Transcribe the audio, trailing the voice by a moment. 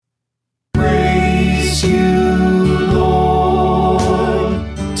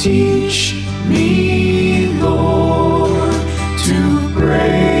Teach me, Lord, to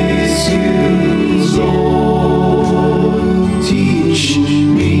praise you, Lord. Teach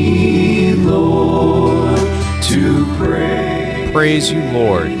me, Lord, to praise. Praise You,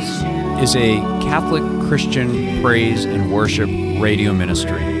 Lord is a Catholic Christian praise and worship radio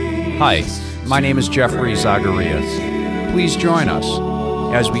ministry. Hi, my name is Jeffrey Zacharias. Please join us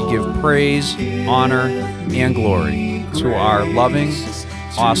as we give praise, honor, and glory to our loving,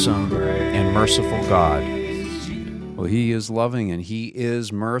 awesome, and merciful God. Well, He is loving and He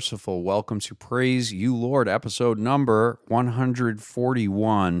is merciful. Welcome to Praise You, Lord, episode number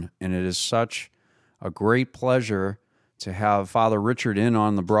 141. And it is such a great pleasure to have Father Richard in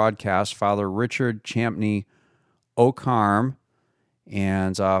on the broadcast, Father Richard Champney Okarm.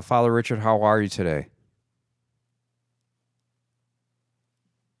 And Father Richard, how are you today?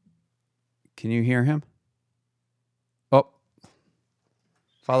 Can you hear him? Oh,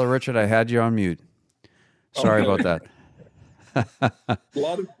 Father Richard, I had you on mute. Sorry about that. A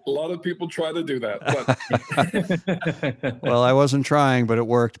lot of people try to do that. But Well, I wasn't trying, but it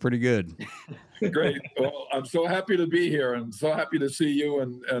worked pretty good. great. Well, I'm so happy to be here and so happy to see you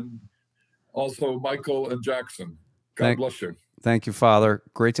and also Michael and Jackson. God bless you. Thank you, Father.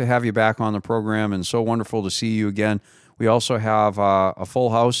 Great to have you back on the program and so wonderful to see you again. We also have a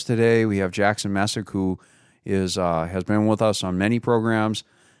full house today. We have Jackson Messick, who has been with us on many programs.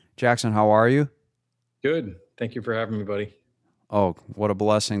 Jackson, how are you? Good. Thank you for having me, buddy. Oh, what a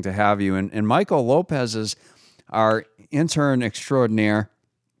blessing to have you. And Michael Lopez is our intern extraordinaire.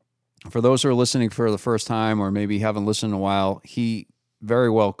 For those who are listening for the first time or maybe haven't listened in a while, he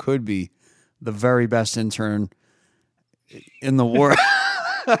very well could be the very best intern in the world,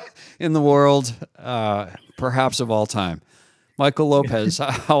 perhaps of all time. Michael Lopez,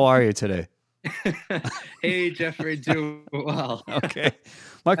 how are you today? Hey, Jeffrey, doing well. Okay.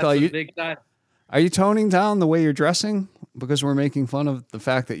 Michael, are you toning down the way you're dressing? Because we're making fun of the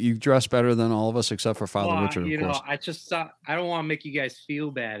fact that you dress better than all of us except for Father Richard, of course. I just thought, I don't want to make you guys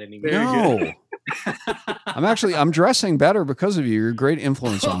feel bad anymore. No. I'm dressing better because of you. You're a great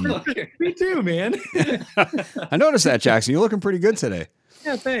influence on me. Me too, man. I noticed that, Jackson. You're looking pretty good today.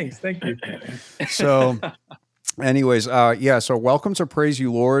 Yeah, thanks. Thank you. So, anyways, so welcome to Praise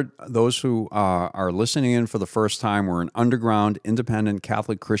You, Lord. Those who are listening in for the first time, we're an underground, independent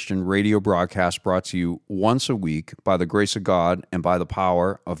Catholic Christian radio broadcast brought to you once a week by the grace of God and by the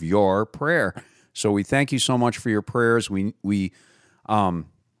power of your prayer. So we thank you so much for your prayers. We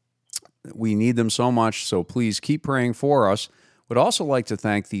need them so much, so please keep praying for us. Would also like to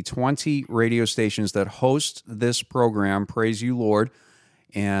thank the 20 radio stations that host this program, Praise You, Lord,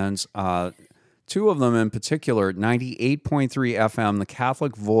 and two of them in particular, 98.3 FM, the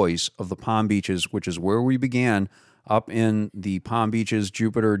Catholic Voice of the Palm Beaches, which is where we began, up in the Palm Beaches,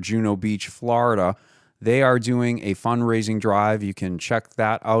 Jupiter, Juno Beach, Florida. They are doing a fundraising drive. You can check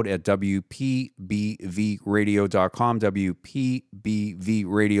that out at WPBVradio.com,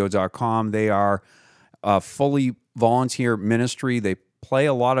 WPBVradio.com. They are a fully volunteer ministry. They play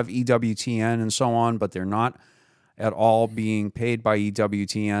a lot of EWTN and so on, but they're not at all being paid by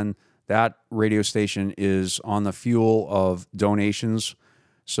EWTN. That radio station is on the fuel of donations.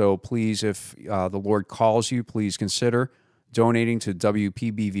 So please, if the Lord calls you, please consider donating to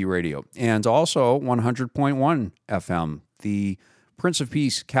WPBV Radio. And also 100.1 FM, the Prince of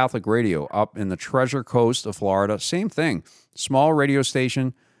Peace Catholic Radio up in the Treasure Coast of Florida. Same thing. Small radio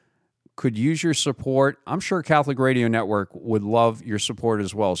station. Could use your support. I'm sure Catholic Radio Network would love your support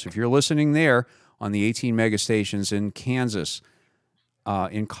as well. So if you're listening there on the 18 mega stations in Kansas,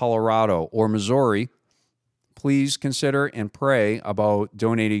 in Colorado or Missouri, please consider and pray about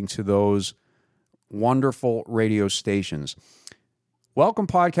donating to those wonderful radio stations. Welcome,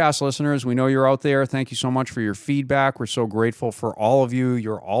 podcast listeners. We know you're out there. Thank you so much for your feedback. We're so grateful for all of you.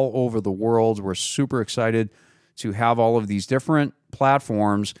 You're all over the world. We're super excited to have all of these different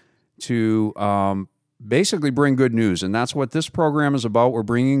platforms to basically bring good news. And that's what this program is about. We're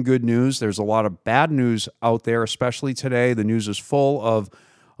bringing good news. There's a lot of bad news out there, especially today. The news is full of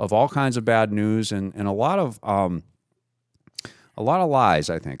all kinds of bad news and a lot of lies,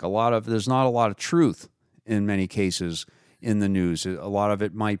 I think. There's not a lot of truth in many cases in the news. A lot of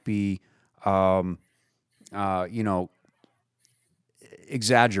it might be,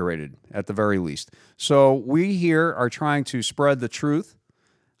 exaggerated at the very least. So we here are trying to spread the truth,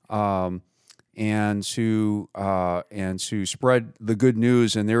 and to spread the good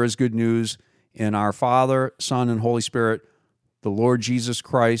news. And there is good news in our Father, Son, and Holy Spirit, the Lord Jesus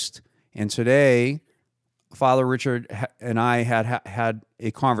Christ. And today, Father Richard and I had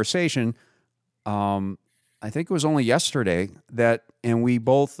a conversation I think it was only yesterday and we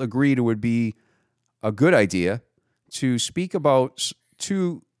both agreed it would be a good idea to speak about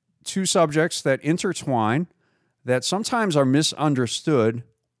two subjects that intertwine, that sometimes are misunderstood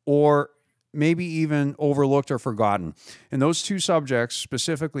or maybe even overlooked or forgotten. And those two subjects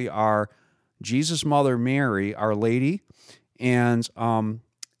specifically are Jesus' mother Mary, Our Lady, and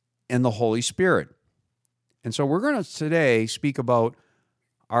the Holy Spirit. And so we're going to today speak about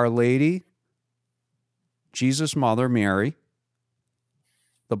Our Lady, Jesus' mother Mary,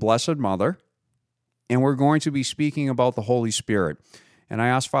 the Blessed Mother, and we're going to be speaking about the Holy Spirit. And I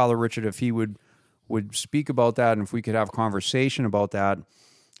asked Father Richard if he would speak about that and if we could have conversation about that.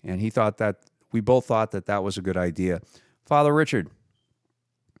 And we both thought that was a good idea. Father Richard.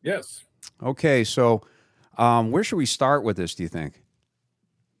 Yes. Okay, so where should we start with this, do you think?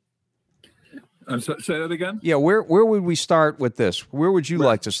 Say that again? Yeah, where would we start with this? Where would you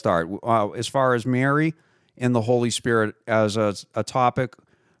like to start as far as Mary and the Holy Spirit as a topic,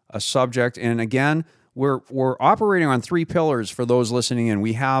 a subject? And again, we're operating on 3 pillars for those listening in.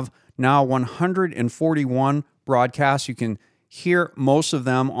 We have now 141 broadcasts. You can hear most of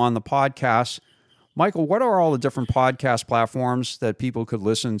them on the podcast. Michael, what are all the different podcast platforms that people could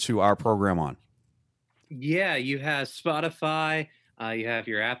listen to our program on? Yeah, you have Spotify, you have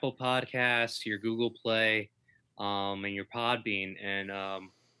your Apple Podcasts, your Google Play, and your Podbean, and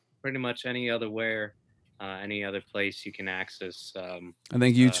pretty much any other place you can access. I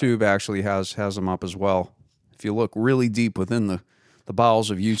think YouTube actually has them up as well. If you look really deep within the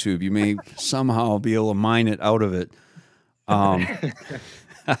bowels of YouTube, you may somehow be able to mine it out of it.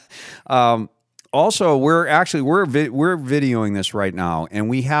 Also, we're videoing this right now, and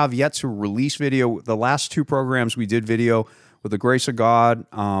we have yet to release video. The last 2 programs we did video. With the grace of God,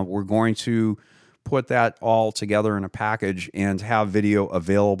 we're going to put that all together in a package and have video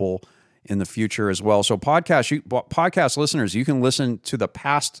available in the future as well. So podcast listeners, you can listen to the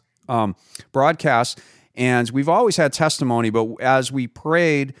past broadcasts, and we've always had testimony, but as we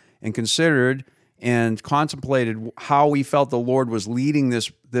prayed and considered and contemplated how we felt the Lord was leading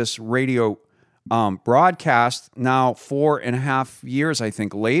this radio broadcast now 4.5 years, I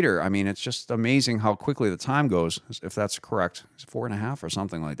think, later. I mean, it's just amazing how quickly the time goes, if that's correct. It's 4.5 or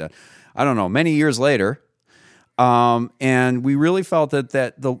something like that. I don't know, many years later. And we really felt that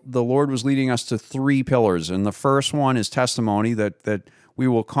the Lord was leading us to 3 pillars. And the first one is testimony, that we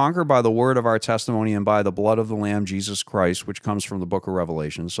will conquer by the word of our testimony and by the blood of the Lamb, Jesus Christ, which comes from the book of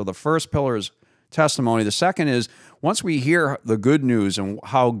Revelation. So the first pillar is testimony. The second is, once we hear the good news and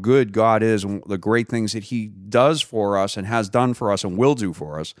how good God is and the great things that he does for us and has done for us and will do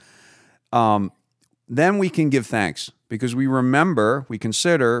for us, then we can give thanks, because we remember, we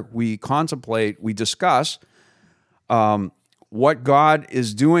consider, we contemplate, we discuss what God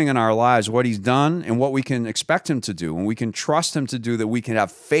is doing in our lives, what he's done, and what we can expect him to do, and we can trust him to do, that we can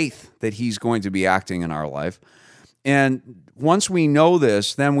have faith that he's going to be acting in our life. And once we know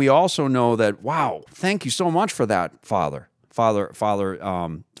this, then we also know that, wow, thank you so much for that, Father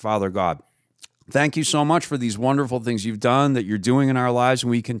God. Thank you so much for these wonderful things you've done, that you're doing in our lives,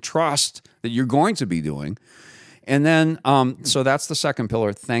 and we can trust that you're going to be doing. And then, so that's the second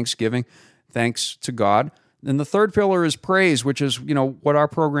pillar, thanksgiving, thanks to God. And the third pillar is praise, which is, what our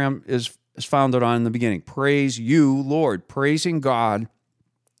program is founded on in the beginning. Praise you, Lord, praising God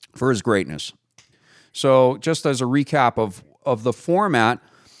for his greatness. So just as a recap of the format,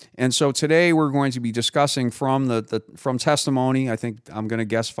 and so today we're going to be discussing from from testimony. I think I'm going to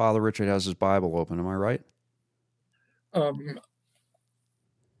guess Father Richard has his Bible open. Am I right?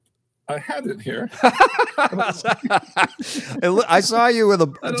 I had it here. I saw you with a.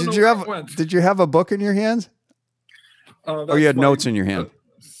 Did you have a book in your hand? Or you had notes in your hand?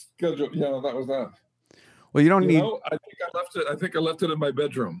 Schedule. Yeah, that was that. Well, you don't need. I think I left it in my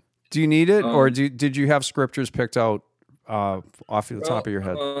bedroom. Do you need it, or did you have scriptures picked out off the top of your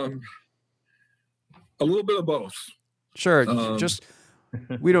head? A little bit of both. Sure.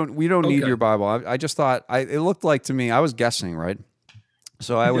 We don't need your Bible. I just thought it looked like to me. I was guessing, right?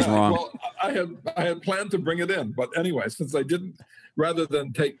 So I was wrong. Well, I had planned to bring it in, but anyway, since I didn't, rather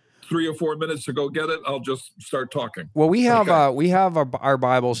than take 3 or 4 minutes to go get it, I'll just start talking. Well, we have our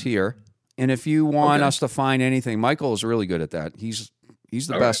Bibles here, and if you want us to find anything, Michael is really good at that. He's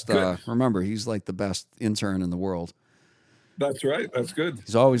the best. Right, remember, he's like the best intern in the world. That's right. That's good.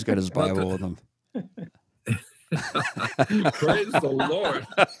 He's always got his Bible with him. Praise the Lord.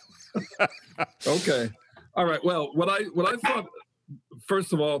 Okay. All right. Well, what I thought,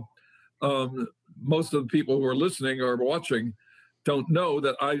 first of all, most of the people who are listening or watching don't know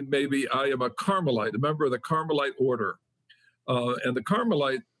that I am a Carmelite, a member of the Carmelite order. And the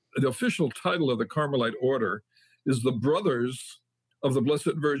Carmelite the official title of the Carmelite order is the Brothers of the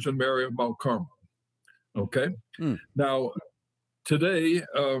Blessed Virgin Mary of Mount Carmel. Okay. Now, today,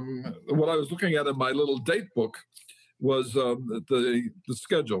 what I was looking at in my little date book was the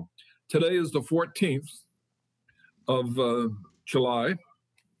schedule. Today is the 14th of July,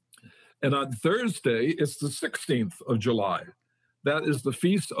 and on Thursday, it's the 16th of July. That is the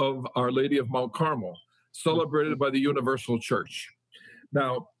feast of Our Lady of Mount Carmel, celebrated by the Universal Church.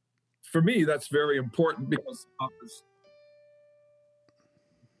 Now, for me, that's very important because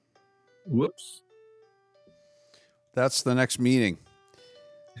whoops. That's the next meeting.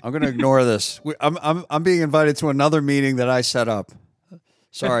 I'm going to ignore this. I'm being invited to another meeting that I set up.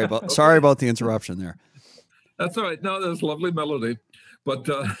 Sorry about the interruption there. That's all right. No, that's a lovely melody. But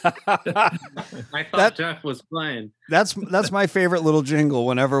I thought Jeff was playing. That's my favorite little jingle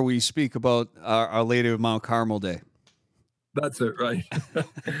whenever we speak about Our Lady of Mount Carmel Day. That's it, right?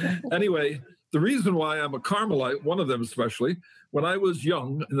 Anyway, the reason why I'm a Carmelite, one of them especially, when I was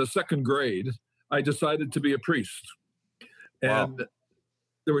young in the second grade, I decided to be a priest. And wow.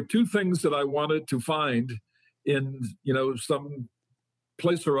 There were two things that I wanted to find in, some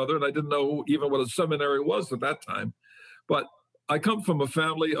place or other, and I didn't know even what a seminary was at that time. But I come from a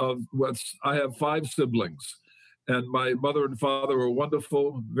family of I have 5 siblings, and my mother and father were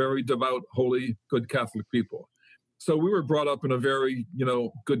wonderful, very devout, holy, good Catholic people. So we were brought up in a very,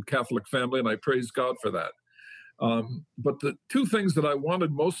 good Catholic family, and I praise God for that. But the two things that I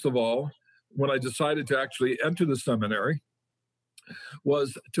wanted most of all when I decided to actually enter the seminary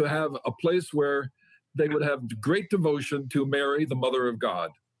was to have a place where they would have great devotion to Mary, the Mother of God.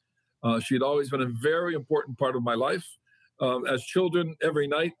 She had always been a very important part of my life. As children, every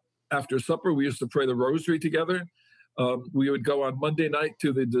night after supper, we used to pray the rosary together. We would go on Monday night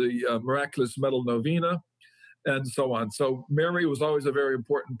to the Miraculous Medal Novena and so on. So Mary was always a very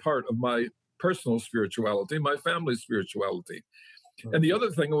important part of my personal spirituality, my family's spirituality. And the other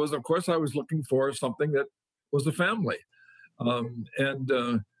thing was, of course, I was looking for something that was a family.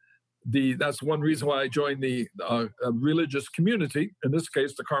 That's one reason why I joined the religious community, in this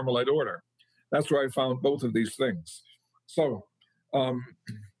case, the Carmelite order. That's where I found both of these things. So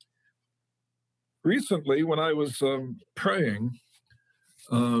recently, when I was praying,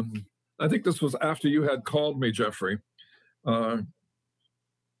 I think this was after you had called me, Jeffrey.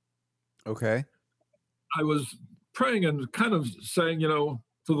 Okay. I was praying and kind of saying, to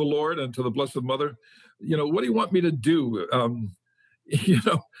the Lord and to the Blessed Mother, what do you want me to do?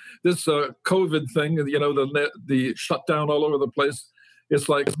 This COVID thing, the shutdown all over the place. It's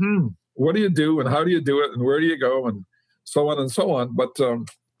like, what do you do and how do you do it and where do you go and so on and so on. But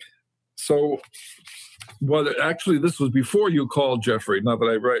actually, this was before you called, Jeffrey, not that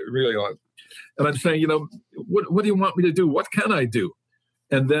I realized. And I'm saying, what do you want me to do? What can I do?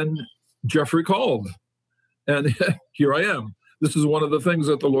 And then Jeffrey called. And here I am. This is one of the things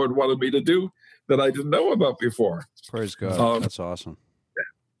that the Lord wanted me to do that I didn't know about before. Praise God. That's awesome.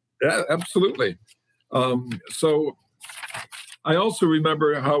 Yeah, absolutely. So I also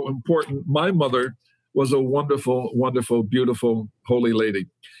remember how important my mother was. A wonderful, wonderful, beautiful, holy lady.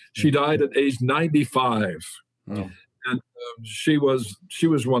 She died at age 95. Oh. And she was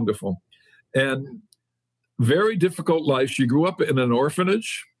wonderful. And very difficult life. She grew up in an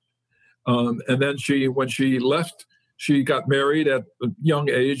orphanage. And then when she left, she got married at a young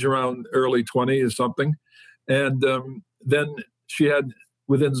age, around early 20 or something. And then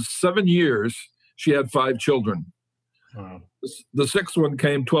within 7 years, she had 5 children. Wow. The 6th one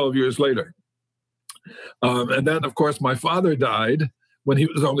came 12 years later. And then, of course, my father died when he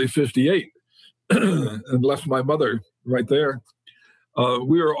was only 58 and left my mother right there.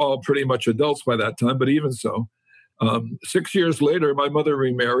 We were all pretty much adults by that time, but even so, 6 years later, my mother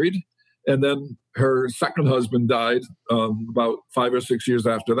remarried. And then her second husband died about 5 or 6 years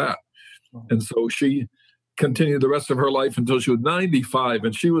after that. And so she continued the rest of her life until she was 95.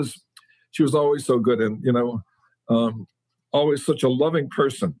 And she was always so good and, always such a loving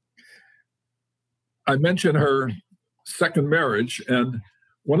person. I mentioned her second marriage. And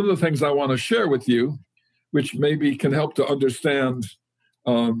one of the things I want to share with you, which maybe can help to understand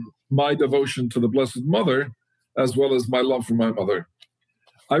my devotion to the Blessed Mother, as well as my love for my mother.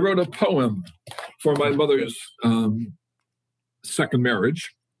 I wrote a poem for my mother's second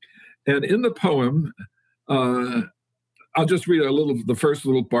marriage. And in the poem, I'll just read the first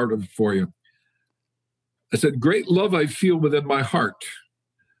little part of it for you. I said, "Great love I feel within my heart.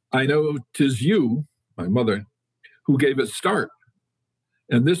 I know 'tis you, my mother, who gave it start."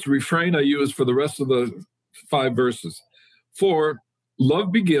 And this refrain I use for the rest of the 5 verses. "For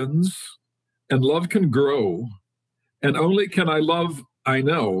love begins and love can grow, and only can I love I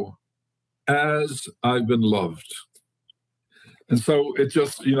know as I've been loved. And so it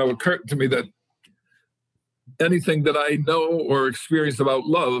just, occurred to me that anything that I know or experience about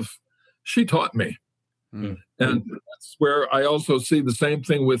love, she taught me. Mm. And that's where I also see the same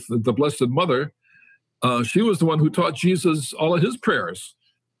thing with the Blessed Mother. She was the one who taught Jesus all of his prayers,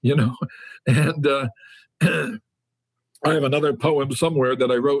 And I have another poem somewhere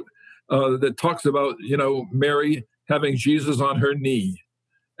that I wrote that talks about, Mary having Jesus on her knee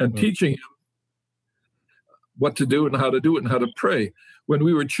and teaching him what to do and how to do it and how to pray. When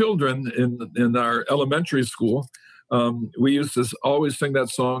we were children in our elementary school, we used to always sing that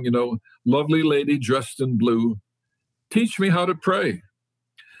song, lovely lady dressed in blue, teach me how to pray.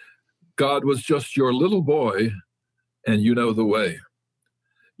 God was just your little boy, and you know the way.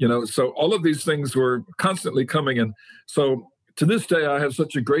 So all of these things were constantly coming in. So to this day, I have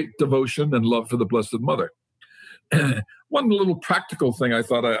such a great devotion and love for the Blessed Mother. One little practical thing I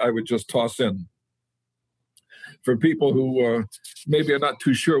thought I would just toss in for people who maybe are not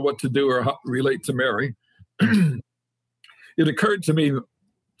too sure what to do or how to relate to Mary. It occurred to me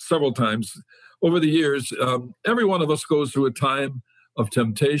several times over the years, every one of us goes through a time of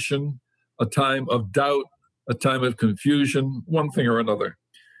temptation, a time of doubt, a time of confusion, one thing or another.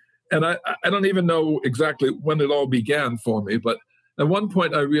 And I don't even know exactly when it all began for me, but at one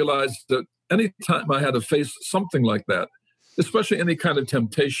point I realized that any time I had to face something like that, especially any kind of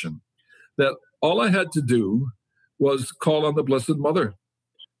temptation, that all I had to do was call on the Blessed Mother.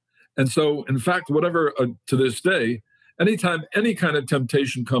 And so, in fact, whatever, to this day, anytime any kind of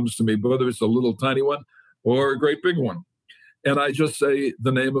temptation comes to me, whether it's a little tiny one or a great big one, and I just say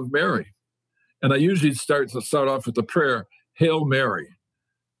the name of Mary. And I usually start off with the prayer, Hail Mary.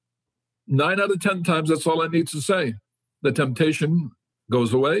 9 out of 10 times, that's all I need to say. The temptation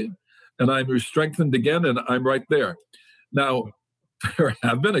goes away, and I'm strengthened again, and I'm right there. Now, there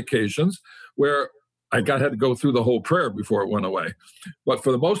have been occasions where I had to go through the whole prayer before it went away. But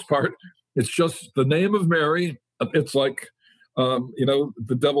for the most part, it's just the name of Mary. It's like,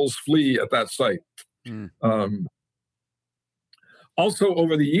 the devils flee at that sight. Also,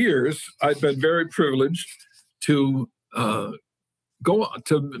 over the years, I've been very privileged to go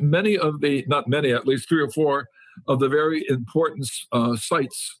to many of the, not many, at least 3 or 4 of the very important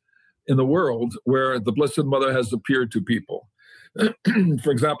sites in the world where the Blessed Mother has appeared to people.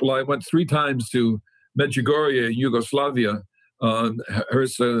 For example, I went 3 times to Medjugorje in Yugoslavia,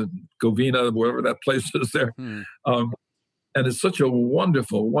 Herzegovina, wherever that place is there. And it's such a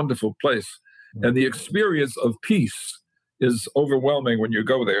wonderful, wonderful place. And the experience of peace is overwhelming when you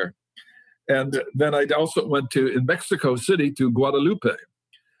go there. And then I also went in Mexico City to Guadalupe.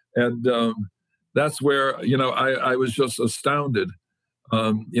 And that's where, I was just astounded,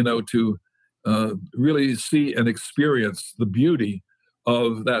 to really see and experience the beauty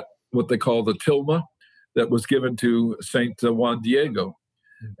of that, what they call the tilma that was given to Saint Juan Diego.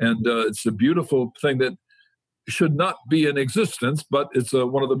 And it's a beautiful thing that should not be in existence, but it's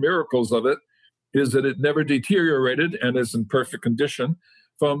one of the miracles of it is that it never deteriorated and is in perfect condition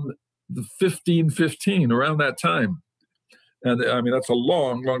from the 1515, around that time. And I mean, that's a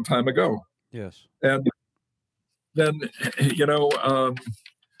long, long time ago. Yes. And then,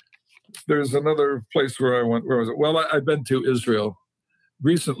 there's another place where I went. Where was it? Well, I've been to Israel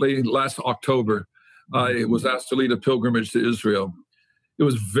recently. Last October, I was asked to lead a pilgrimage to Israel. It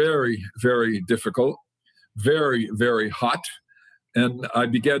was very, very difficult, very, very hot. And I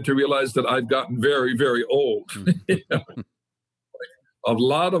began to realize that I've gotten very, very old. A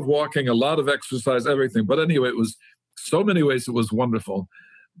lot of walking, a lot of exercise, everything. But anyway, it was so many ways it was wonderful.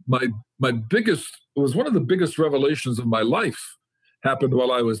 It was one of the biggest revelations of my life happened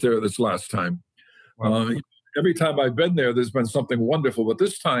while I was there this last time. Wow. Every time I've been there, there's been something wonderful. But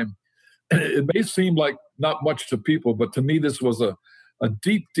this time, it may seem like not much to people, but to me, this was a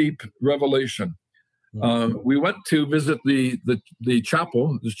deep, deep revelation. We went to visit the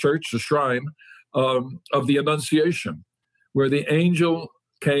chapel, the church, the shrine of the Annunciation, where the angel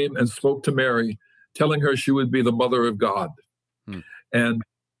came and spoke to Mary, telling her she would be the mother of God. And,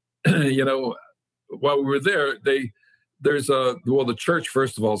 while we were there, the church,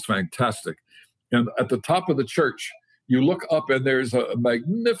 first of all, is fantastic. And at the top of the church, you look up and there's a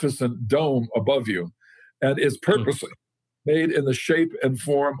magnificent dome above you. And it's purposely made in the shape and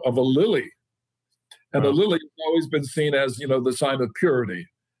form of a lily. And a lily has always been seen as, the sign of purity.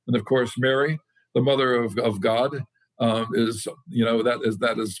 And of course, Mary, the mother of God, is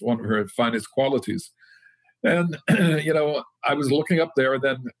that is one of her finest qualities. And, I was looking up there, and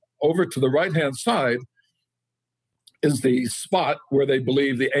then over to the right-hand side is the spot where they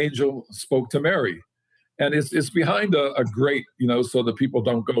believe the angel spoke to Mary. and it's behind a grate, so that people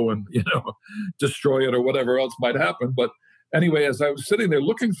don't go and destroy it or whatever else might happen. But anyway, as I was sitting there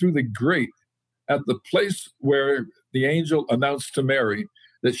looking through the grate at the place where the angel announced to Mary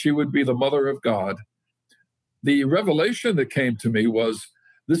that she would be the mother of God, the revelation that came to me was,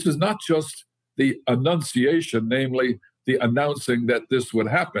 this is not just the annunciation, namely the announcing that this would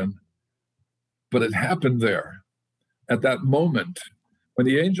happen, but it happened there at that moment when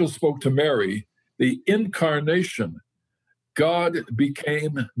the angel spoke to Mary. The incarnation, God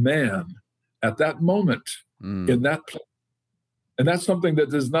became man at that moment in that place. And that's something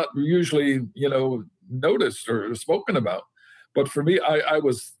that is not usually, noticed or spoken about. But for me, I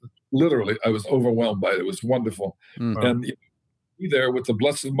was overwhelmed by it. It was wonderful. And be there with the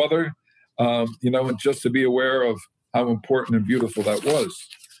Blessed Mother, and just to be aware of how important and beautiful that was.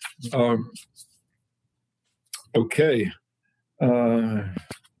 Okay.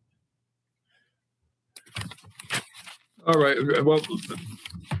 All right. Well,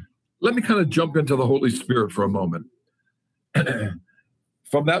 let me kind of jump into the Holy Spirit for a moment.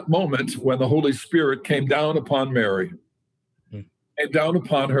 From that moment when the Holy Spirit came down upon Mary, came down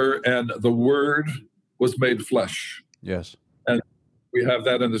upon her, and the Word was made flesh. Yes. And we have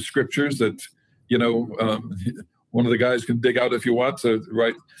that in the scriptures that, one of the guys can dig out if you want to,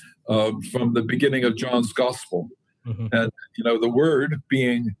 right, from the beginning of John's Gospel. And, the Word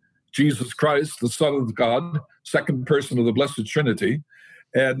being Jesus Christ, the Son of God, second person of the Blessed Trinity,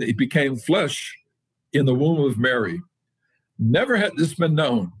 and he became flesh in the womb of Mary. Never had this been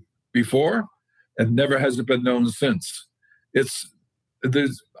known before, and never has it been known since.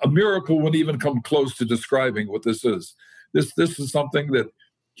 There's a miracle wouldn't even come close to describing what this is. This is something that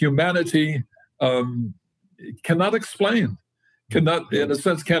humanity cannot explain, cannot, in a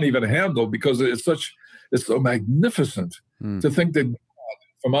sense, can't even handle, because it's so magnificent to think that God,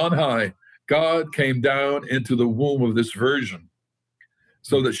 from on high, God came down into the womb of this virgin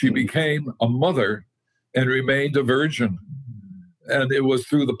so that she became a mother and remained a virgin. And it was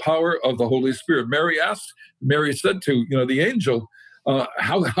through the power of the Holy Spirit. Mary said to, the angel,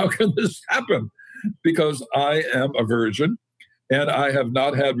 how can this happen? Because I am a virgin and I have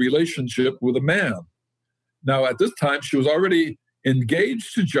not had relationship with a man. Now, at this time, she was already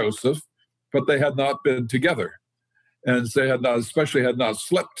engaged to Joseph, but they had not been together. And they had not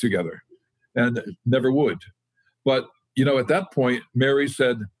slept together, and never would. But, at that point, Mary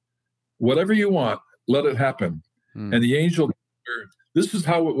said, whatever you want, let it happen. And the angel told her, this is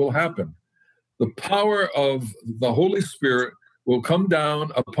how it will happen. The power of the Holy Spirit will come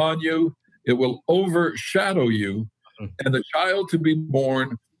down upon you. It will overshadow you. And the child to be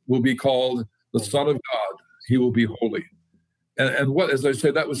born will be called the Son of God. He will be holy. And what, as I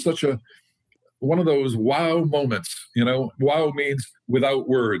say, that was such one of those wow moments. Wow means without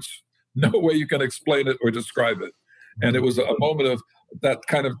words. No way you can explain it or describe it. And it was a moment of that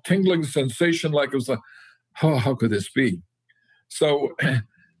kind of tingling sensation, like it was how could this be? So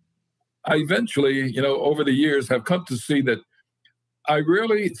I eventually, over the years, have come to see that I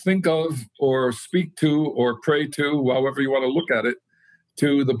rarely think of or speak to or pray to, however you want to look at it,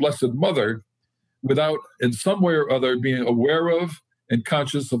 to the Blessed Mother without, in some way or other, being aware of and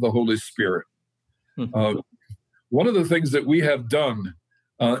conscious of the Holy Spirit. One of the things that we have done,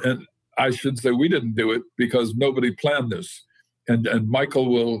 and I should say we didn't do it because nobody planned this, and Michael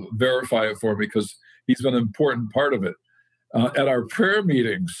will verify it for me because he's been an important part of it. At our prayer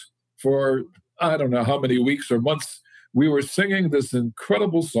meetings for, I don't know how many weeks or months, we were singing this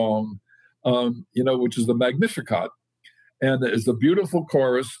incredible song, which is the Magnificat. And it's a beautiful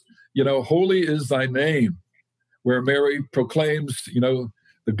chorus, holy is thy name, where Mary proclaims,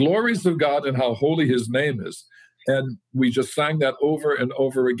 the glories of God and how holy his name is. And we just sang that over and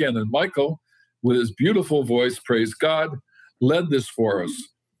over again. And Michael, with his beautiful voice, praise God, led this for us.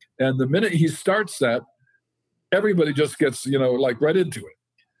 And the minute he starts that, everybody just gets, right into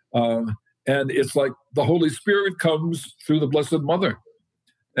it. And it's like the Holy Spirit comes through the Blessed Mother.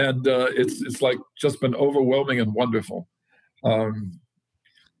 And it's like just been overwhelming and wonderful.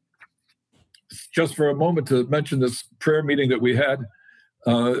 Just for a moment to mention this prayer meeting that we had,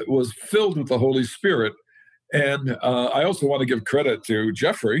 was filled with the Holy Spirit. And I also want to give credit to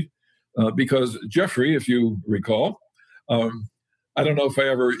Jeffrey, because Jeffrey, if you recall, I don't know if I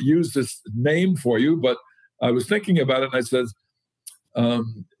ever used this name for you, but I was thinking about it and I said,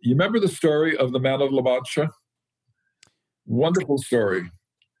 you remember the story of the Man of La Mancha? Wonderful story.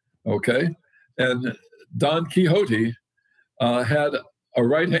 Okay. And Don Quixote had a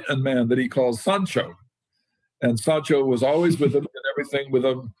right-hand man that he called Sancho. And Sancho was always with him and everything with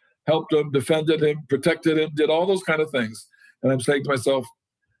him, helped him, defended him, protected him, did all those kind of things. And I'm saying to myself,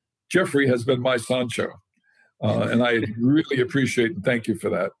 Jeffrey has been my Sancho. And I really appreciate and thank you for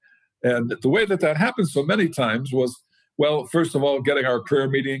that. And the way that happened so many times was, well, first of all, getting our prayer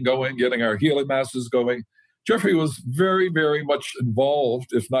meeting going, getting our healing masses going. Jeffrey was very, very much involved,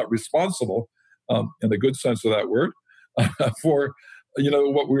 if not responsible, in the good sense of that word, for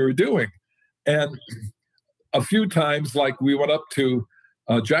what we were doing. And a few times, like we went up to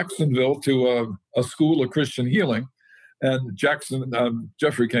Jacksonville to a school of Christian healing, and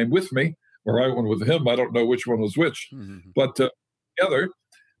Jeffrey came with me, or I went with him. I don't know which one was which, but together.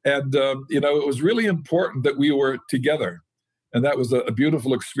 And it was really important that we were together, and that was a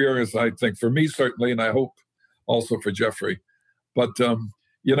beautiful experience, I think, for me certainly, and I hope also for Jeffrey. But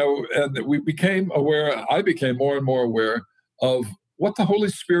and we became aware. I became more and more aware of what the Holy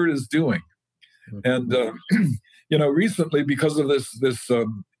Spirit is doing. And recently, because of this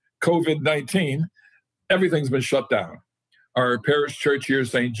COVID-19, everything's been shut down. Our parish church here,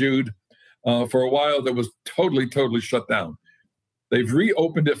 St. Jude, for a while, that was totally shut down. They've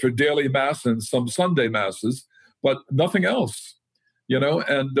reopened it for daily mass and some Sunday masses, but nothing else.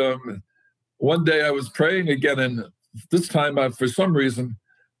 And one day I was praying again, and this time, for some reason,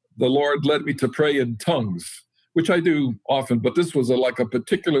 the Lord led me to pray in tongues, which I do often, but this was like a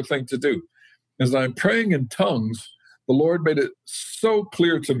particular thing to do. As I'm praying in tongues, the Lord made it so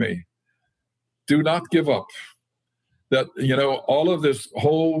clear to me, do not give up. That, all of this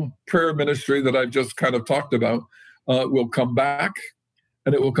whole prayer ministry that I've just kind of talked about will come back,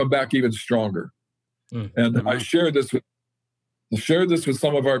 and it will come back even stronger. And I shared this with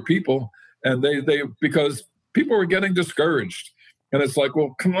some of our people, and they because people were getting discouraged. And it's like,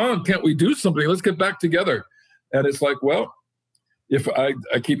 well, come on, can't we do something? Let's get back together. And it's like, well, if I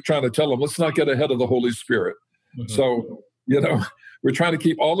keep trying to tell them, let's not get ahead of the Holy Spirit. So, we're trying to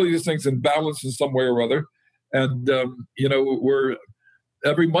keep all of these things in balance in some way or other. And, we're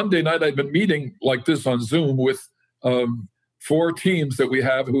every Monday night, I've been meeting like this on Zoom with 4 teams that we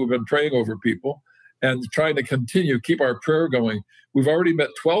have who have been praying over people and trying to keep our prayer going. We've already met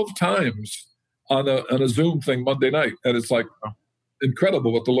 12 times on a Zoom thing Monday night. And it's like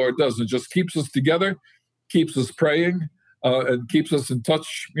incredible what the Lord does. It just keeps us together, keeps us praying, and keeps us in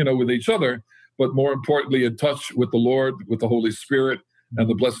touch, with each other, but more importantly, in touch with the Lord, with the Holy Spirit and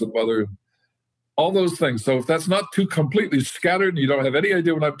the Blessed Mother, all those things. So if that's not too completely scattered and you don't have any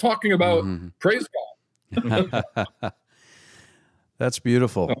idea what I'm talking about, praise God. That's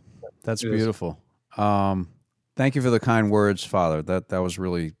beautiful. That's beautiful. Thank you for the kind words, Father. That was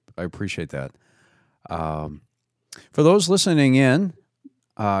really, I appreciate that. For those listening in,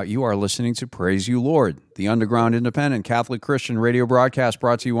 you are listening to Praise You, Lord, the underground independent Catholic Christian radio broadcast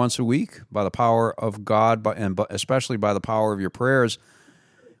brought to you once a week by the power of God, and especially by the power of your prayers.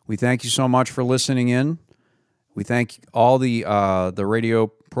 We thank you so much for listening in. We thank all the radio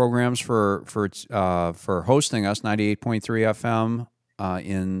programs for hosting us. 98.3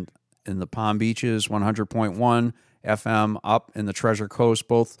 FM in the Palm Beaches, 100.1 FM up in the Treasure Coast.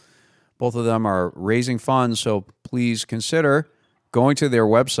 Both of them are raising funds, so please consider going to their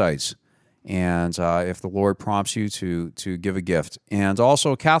websites, and if the Lord prompts you to give a gift. And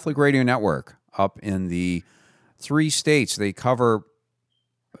also Catholic Radio Network up in the 3 states. They cover,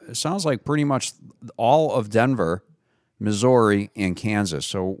 it sounds like pretty much all of Denver, Missouri, and Kansas.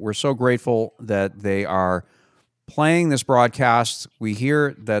 So we're so grateful that they are playing this broadcast. We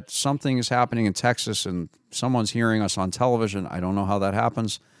hear that something is happening in Texas and someone's hearing us on television. I don't know how that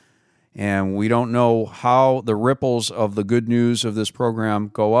happens. And we don't know how the ripples of the good news of this program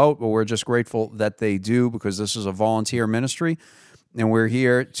go out, but we're just grateful that they do, because this is a volunteer ministry. And we're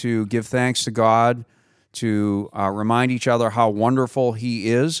here to give thanks to God, to remind each other how wonderful He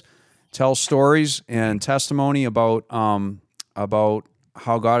is, tell stories and testimony about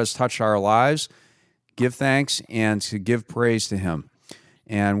how God has touched our lives, give thanks, and to give praise to Him.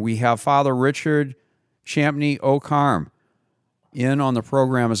 And we have Father Richard Champney O'Carm in on the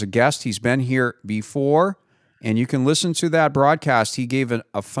program as a guest. He's been here before, and you can listen to that broadcast. He gave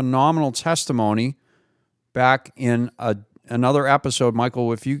a phenomenal testimony back in another episode.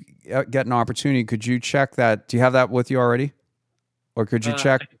 Michael, if you get an opportunity, could you check that? Do you have that with you already? Or could you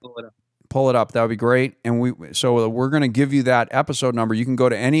check? Pull it up. That would be great. And we're going to give you that episode number. You can go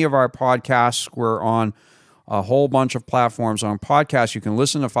to any of our podcasts. We're on a whole bunch of platforms on podcasts. You can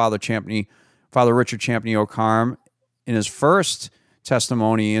listen to Father Richard Champney O'Carm in his first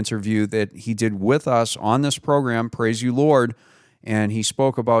testimony interview that he did with us on this program, Praise You, Lord, and he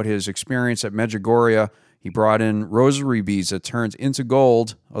spoke about his experience at Medjugorje. He brought in rosary beads that turned into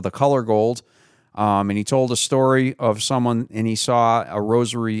gold, or the color gold, and he told a story of someone, and he saw a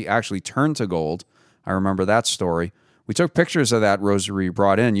rosary actually turn to gold. I remember that story. We took pictures of that rosary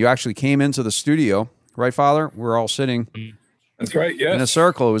brought in. You actually came into the studio right, Father? We're all sitting That's right. Yes. in a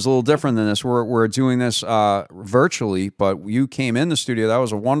circle. It was a little different than this. We're doing this virtually, but you came in the studio. That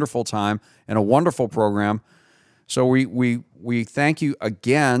was a wonderful time and a wonderful program. So we thank you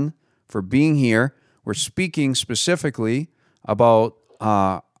again for being here. We're speaking specifically about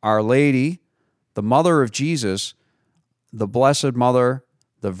Our Lady, the Mother of Jesus, the Blessed Mother,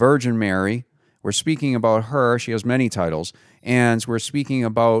 the Virgin Mary. We're speaking about her. She has many titles. And we're speaking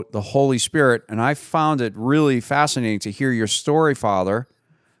about the Holy Spirit. And I found it really fascinating to hear your story, Father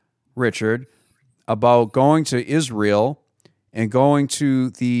Richard, about going to Israel and going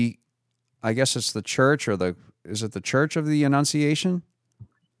to the, I guess it's the church, or is it the Church of the Annunciation?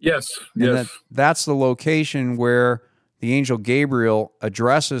 Yes. And Yes. that's the location where the angel Gabriel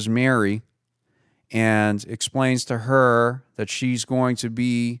addresses Mary and explains to her that she's going to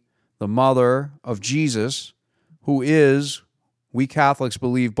be the mother of Jesus, who is, we Catholics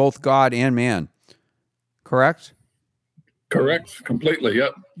believe, both God and man. Correct? Correct. Completely.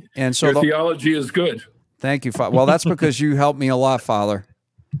 Yep. And so Your theology is good. thank you, Father. Well, that's because you helped me a lot, Father.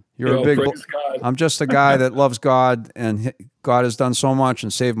 You're a big. Praise God. I'm just a guy that loves God, and God has done so much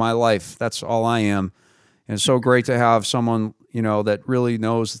and saved my life. That's all I am. And it's so great to have someone, that really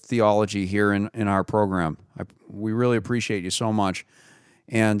knows theology here in our program. We really appreciate you so much.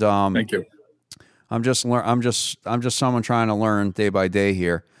 And Thank you. I'm just someone trying to learn day by day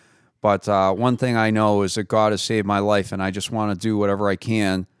here. But one thing I know is that God has saved my life, and I just want to do whatever I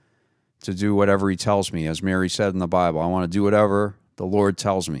can to do whatever He tells me. As Mary said in the Bible, I want to do whatever the Lord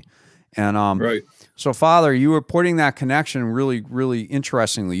tells me. And Right. so, Father, you were putting that connection really, really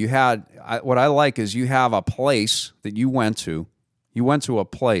interestingly. You had what I like is you have a place that you went to. You went to a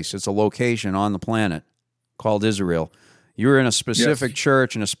place. It's a location on the planet called Israel. You were in a specific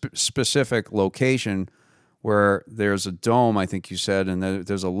church in a specific location where there's a dome, I think you said, and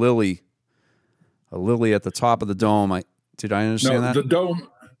there's a lily at the top of the dome. Did I understand that?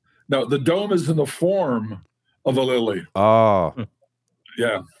 The dome is in the form of a lily. Oh,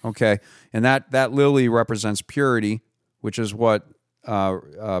 Yeah. okay. And that lily represents purity, which is what,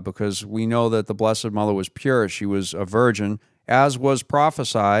 because we know that the Blessed Mother was pure. She was a virgin, as was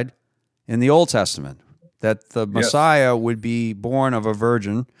prophesied in the Old Testament, that the Messiah would be born of a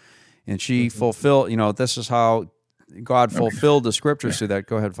virgin, and she fulfilled, this is how God fulfilled the scriptures through that.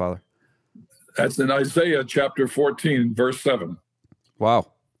 Go ahead, Father. That's in Isaiah chapter 14, verse 7.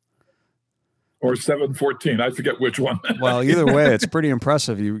 Wow. Or 7:14. I forget which one. Well, either way, it's pretty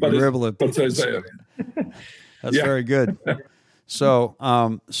impressive. You were able to. But it's Isaiah. That's very good. So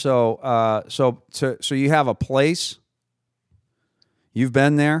you have a place. You've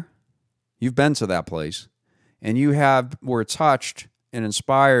been there. You've been to that place, and were touched and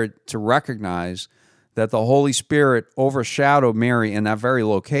inspired to recognize that the Holy Spirit overshadowed Mary in that very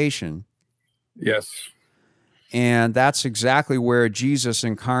location. Yes. And that's exactly where Jesus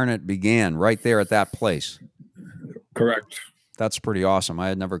incarnate began, right there at that place. Correct. That's pretty awesome. I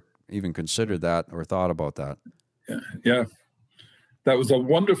had never even considered that or thought about that. Yeah. That was a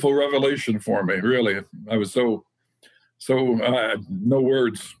wonderful revelation for me, really. I was so no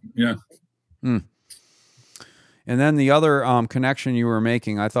words. Yeah. And then the other connection you were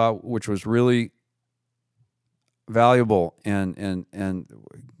making, I thought, which was really valuable and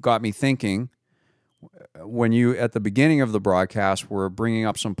got me thinking, when you, at the beginning of the broadcast, were bringing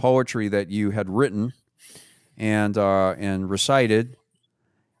up some poetry that you had written and recited,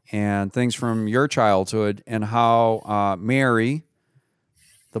 and things from your childhood, and how Mary,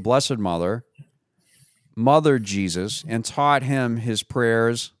 the Blessed Mother, mothered Jesus and taught him his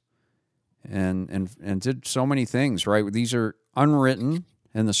prayers and did so many things, right? These are unwritten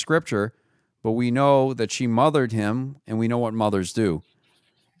in the scripture, but we know that she mothered him, and we know what mothers do.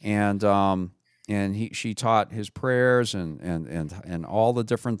 And she taught his prayers and all the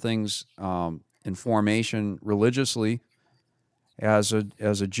different things in formation religiously as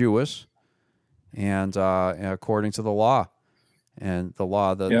a Jewess, and according to the law, and the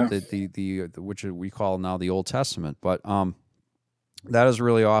law the which we call now the Old Testament. But that is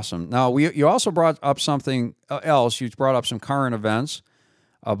really awesome. Now you also brought up something else. You brought up some current events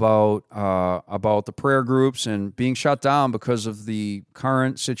about the prayer groups and being shut down because of the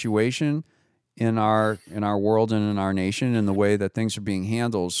current situation in our world and in our nation, and the way that things are being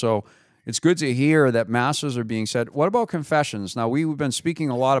handled. So it's good to hear that masses are being said. What about confessions? Now, we've been speaking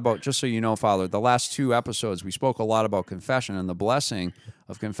a lot about, just so you know, Father, the last 2 episodes, we spoke a lot about confession and the blessing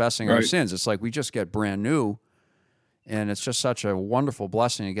of confessing our sins. It's like we just get brand new, and it's just such a wonderful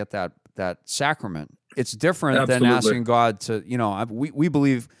blessing to get that sacrament. It's different than asking God to, we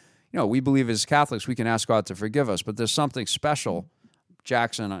believe, we believe as Catholics we can ask God to forgive us, but there's something special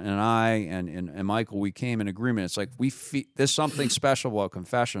Jackson and I and Michael, we came in agreement. It's like there's something special about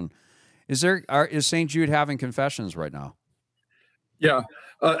confession. Is St. Jude having confessions right now? Yeah,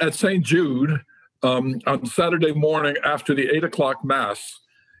 at St. Jude on Saturday morning after the 8:00 Mass,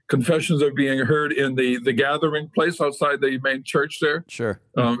 confessions are being heard in the gathering place outside the main church there. Sure.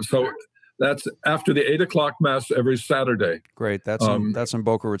 So that's after the 8:00 Mass every Saturday. Great. That's in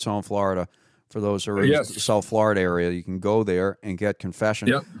Boca Raton, Florida. For those who are in the Yes. South Florida area, you can go there and get confession.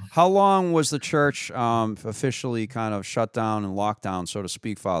 Yep. How long was the church officially kind of shut down and locked down, so to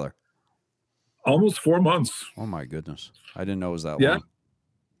speak, Father? Almost 4 months. Oh, my goodness. I didn't know it was that Yeah. long.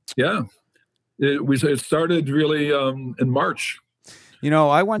 Yeah. It started really in March. You know,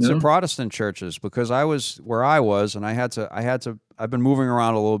 I went to Yeah. Protestant churches because I was where I was, and I've been moving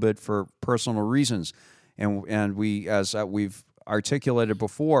around a little bit for personal reasons. And we, as we've articulated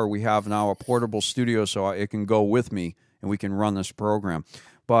before, we have now a portable studio so it can go with me and we can run this program.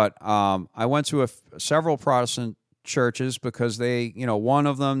 But I went to several Protestant churches because one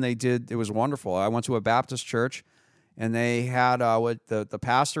of them it was wonderful. I went to a Baptist church, and they had the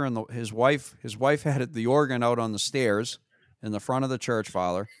pastor and his wife had the organ out on the stairs in the front of the church,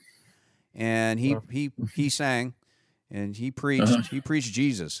 Father, and he sang and he preached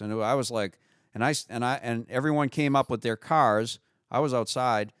Jesus, and I was like, and everyone came up with their cars. I was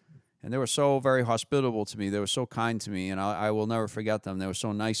outside, and they were so very hospitable to me. They were so kind to me, and I will never forget them. They were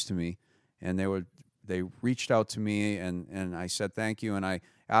so nice to me, and they reached out to me, and I said thank you, and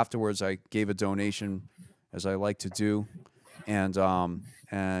afterwards I gave a donation, as I like to do, and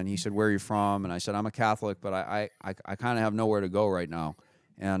he said, "Where are you from?" And I said, "I'm a Catholic, but I kind of have nowhere to go right now."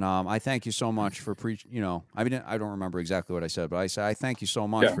 And I thank you so much for preaching. I don't remember exactly what I said, but I said, I thank you so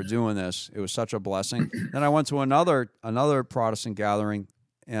much for doing this. It was such a blessing. Then I went to another Protestant gathering,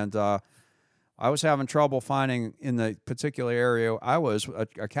 and I was having trouble finding in the particular area I was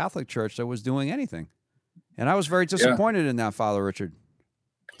a Catholic church that was doing anything. And I was very disappointed in that, Father Richard,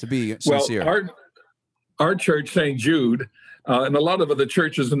 to be sincere. Well, our church, St. Jude, and a lot of other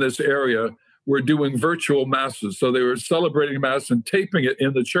churches in this area were doing virtual masses. So they were celebrating Mass and taping it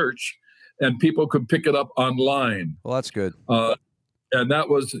in the church, and people could pick it up online. Well, that's good. And that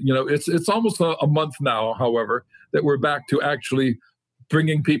was, it's almost a month now, however, that we're back to actually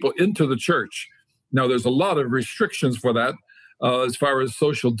bringing people into the church. Now, there's a lot of restrictions for that as far as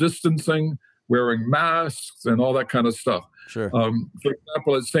social distancing, wearing masks, and all that kind of stuff. Sure. For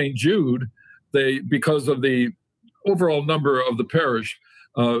example, at St. Jude, because of the overall number of the parish,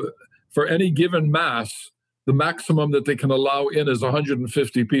 for any given Mass, the maximum that they can allow in is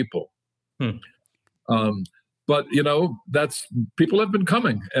 150 people. But, people have been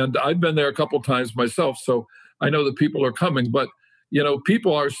coming, and I've been there a couple times myself, so I know that people are coming. But,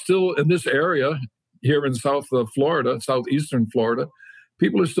 people are still in this area here in southeastern Florida,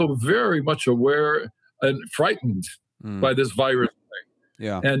 people are still very much aware and frightened by this virus thing.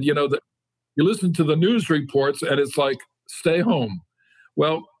 Yeah. And, you listen to the news reports, and it's like, stay home.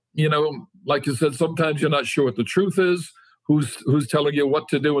 Well, like you said, sometimes you're not sure what the truth is, who's telling you what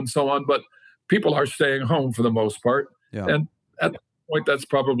to do and so on, but people are staying home for the most part. Yeah. And at that point, that's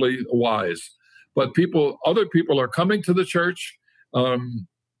probably wise. But other people are coming to the church, and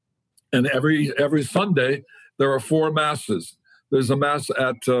every Sunday, there are 4 Masses. There's a Mass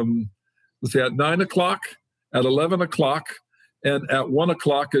at 9 o'clock, at 11 o'clock, and at 1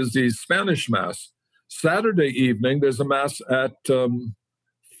 o'clock is the Spanish Mass. Saturday evening, there's a Mass at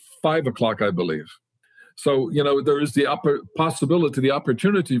 5 o'clock, I believe. So, there is the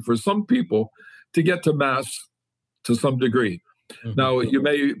opportunity for some people to get to Mass to some degree. Mm-hmm. Now, you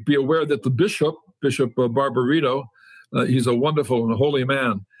may be aware that the Bishop Barbarito, he's a wonderful and holy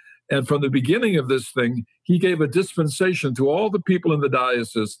man. And from the beginning of this thing, he gave a dispensation to all the people in the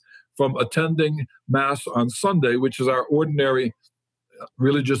diocese from attending Mass on Sunday, which is our ordinary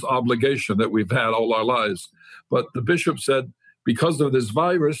religious obligation that we've had all our lives. But the bishop said, because of this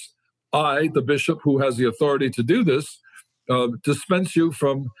virus, I, the bishop who has the authority to do this, dispense you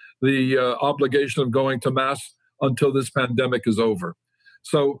from the obligation of going to Mass until this pandemic is over.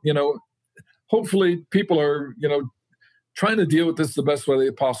 So, hopefully people are, trying to deal with this the best way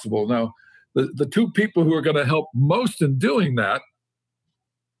possible. Now, the 2 people who are going to help most in doing that,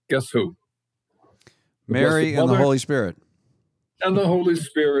 guess who? Mary and the Holy Spirit. And the Holy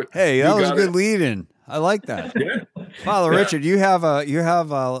Spirit. Hey, that was a good lead-in. I like that. Yeah. Father Richard, you have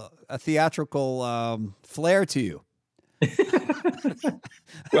a theatrical flair to you.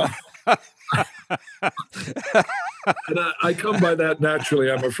 Well, and I come by that naturally,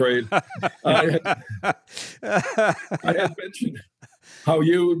 I'm afraid. I had mentioned how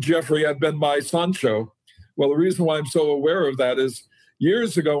you, Jeffrey, have been my Sancho. Well, the reason why I'm so aware of that is,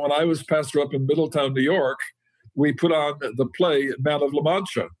 years ago, when I was pastor up in Middletown, New York, we put on the play Man of La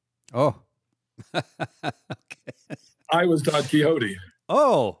Mancha. Oh. Okay. I was Don Quixote.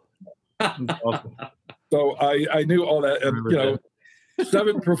 Oh. Awesome. So I knew all that. And, you know,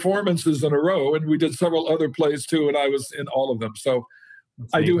 7 performances in a row. And we did several other plays too. And I was in all of them. So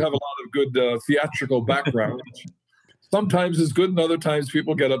I do have a lot of good theatrical background. Sometimes it's good and other times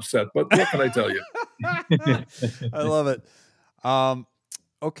people get upset. But what can I tell you? I love it.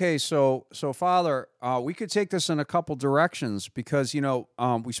 Okay, so Father, we could take this in a couple directions because, you know,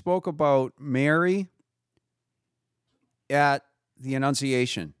 we spoke about Mary at the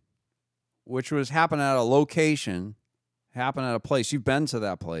Annunciation, which was happening at a location, happened at a place. You've been to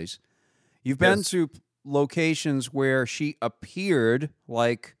that place. You've been Yes. to locations where she appeared,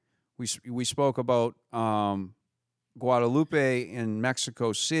 like we spoke about Guadalupe in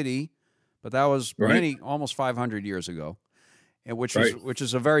Mexico City, but that was Right. almost 500 years ago. And which Right.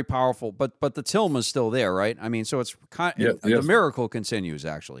 is a very powerful, but the Tilma's still there, right? I mean, so it's Yes, the yes. miracle continues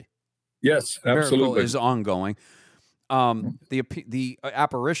actually. Yes, The miracle absolutely. is ongoing. The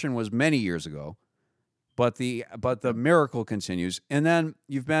apparition was many years ago, but the miracle continues. And then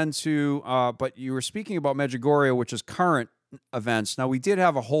you've been to, but you were speaking about Medjugorje, which is current events. Now we did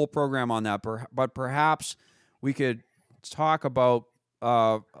have a whole program on that, but perhaps we could talk about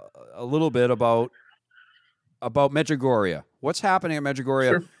a little bit about Medjugorje. What's happening at Medjugorje?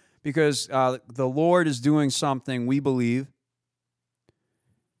 Sure. Because the Lord is doing something, we believe,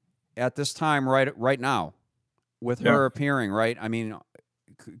 at this time right now, with her appearing. Right? I mean,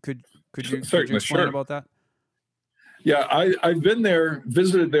 could you Certainly, explain sure. about that? Yeah, I've been there,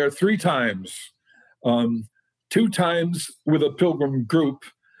 visited there 3 times. 2 times with a pilgrim group,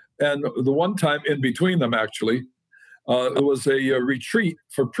 and the one time in between them, actually, it was a retreat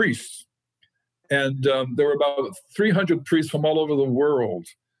for priests. And there were about 300 priests from all over the world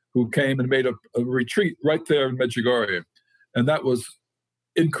who came and made a retreat right there in Medjugorje. And that was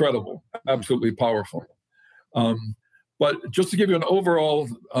incredible, absolutely powerful. But just to give you an overall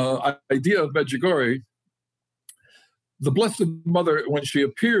idea of Medjugorje, the Blessed Mother, when she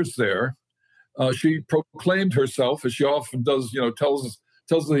appears there, she proclaimed herself, as she often does, tells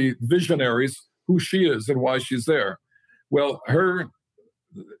the visionaries who she is and why she's there. Well,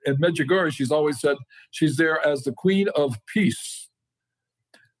 in Medjugorje, she's always said she's there as the Queen of Peace.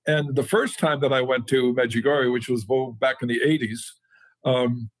 And the first time that I went to Medjugorje, which was back in the 80s,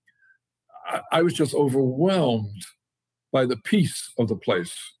 I was just overwhelmed by the peace of the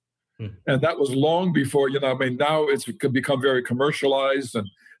place. And that was long before, now it's become very commercialized and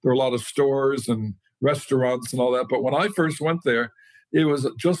there are a lot of stores and restaurants and all that. But when I first went there, it was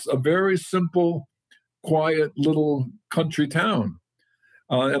just a very simple, quiet little country town.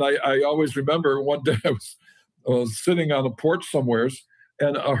 And I always remember one day I was sitting on a porch somewheres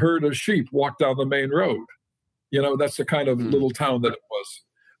and a herd of sheep walked down the main road. That's the kind of little town that it was.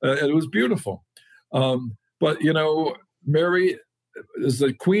 And it was beautiful. But, Mary is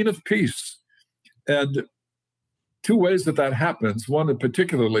the Queen of Peace. And 2 ways that happens, one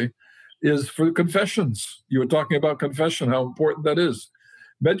particularly, is for confessions. You were talking about confession, how important that is.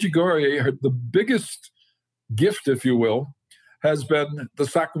 Medjugorje, the biggest gift, if you will, has been the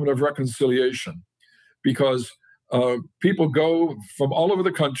sacrament of reconciliation, because people go from all over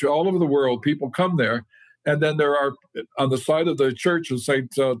the country, all over the world, people come there, and then there are, on the side of the church of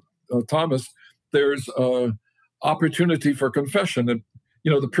St. Thomas, there's opportunity for confession. And,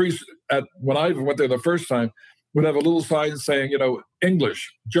 the priest, when I went there the first time, would have a little sign saying,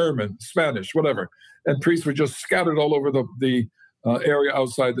 English, German, Spanish, whatever. And priests were just scattered all over the area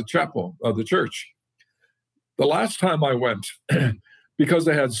outside the chapel of the church. The last time I went, because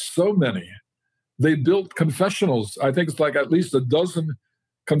they had so many, they built confessionals. I think it's like at least 12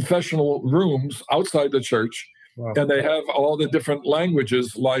 confessional rooms outside the church. Wow. And they have all the different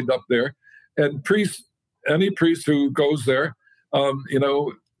languages lined up there. And any priest who goes there,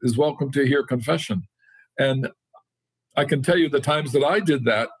 is welcome to hear confession. And I can tell you the times that I did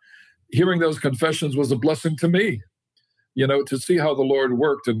that, hearing those confessions was a blessing to me, to see how the Lord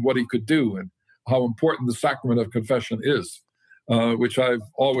worked and what he could do and how important the sacrament of confession is, which I've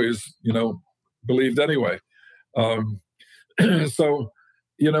always, believed anyway. So,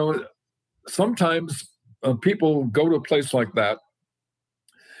 sometimes people go to a place like that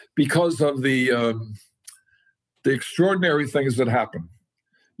because of the extraordinary things that happen.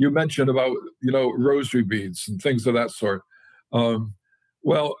 You mentioned about, rosary beads and things of that sort.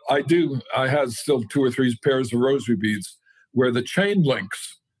 Well, I have still 2 or 3 pairs of rosary beads where the chain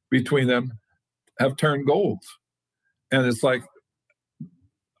links between them have turned gold. And it's like,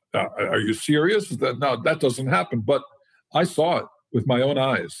 are you serious? No, that doesn't happen. But I saw it. with my own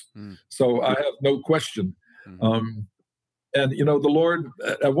eyes. Mm. So I have no question. Mhm. And the Lord,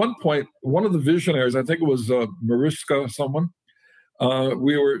 at one point, one of the visionaries, I think it was Mariska, someone,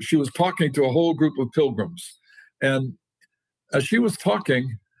 she was talking to a whole group of pilgrims. And as she was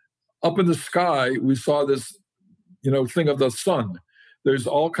talking, up in the sky, we saw this, thing of the sun. There's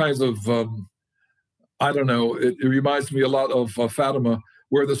all kinds of, I don't know, it reminds me a lot of Fatima,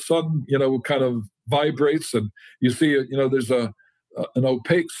 where the sun, kind of vibrates, and you see, there's an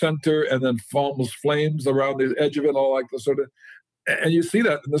opaque center, and then almost flames around the edge of it, all like the sort of, and you see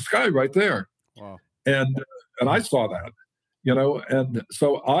that in the sky right there. Wow. And I saw that, and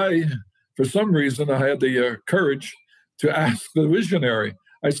so for some reason, I had the courage to ask the visionary.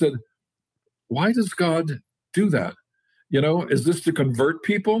 I said, why does God do that? Is this to convert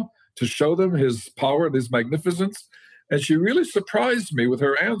people, to show them his power and his magnificence? And she really surprised me with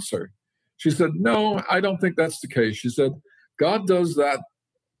her answer. She said, no, I don't think that's the case. She said, God does that,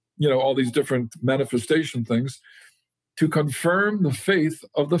 all these different manifestation things to confirm the faith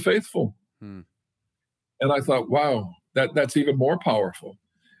of the faithful. Hmm. And I thought, wow, that's even more powerful,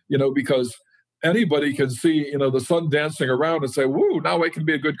 because anybody can see, the sun dancing around and say, woo, now I can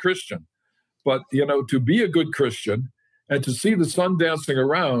be a good Christian. But, to be a good Christian and to see the sun dancing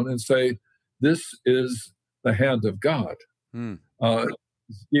around and say, this is the hand of God,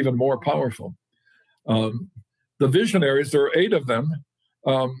 even more powerful. The visionaries, there are 8 of them,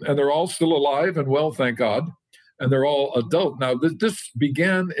 and they're all still alive and well, thank God. And they're all adult. Now, this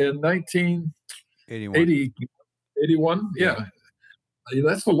began in 1981. Yeah.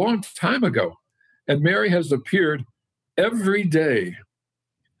 That's a long time ago. And Mary has appeared every day.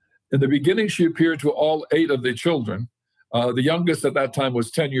 In the beginning, she appeared to all 8 of the children. The youngest at that time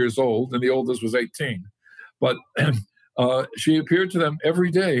was 10 years old, and the oldest was 18. But she appeared to them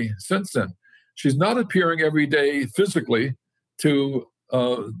every day since then. She's not appearing every day physically to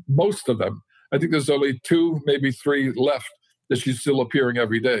most of them. I think there's only 2, maybe 3 left that she's still appearing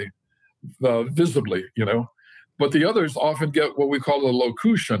every day, visibly, But the others often get what we call a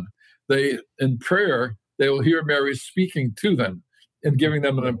locution. In prayer, they will hear Mary speaking to them and giving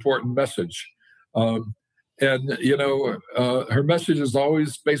them an important message. Her message is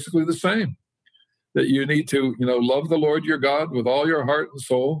always basically the same, that you need to, love the Lord your God with all your heart and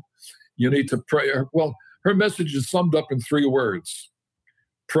soul. You need to pray. Well, her message is summed up in 3 words: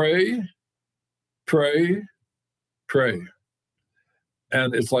 pray, pray, pray.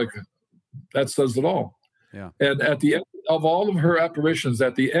 And it's like, that says it all. Yeah. And at the end of all of her apparitions,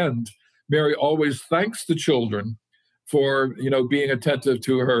 at the end, Mary always thanks the children for, being attentive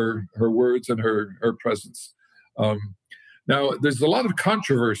to her words and her presence. Now, there's a lot of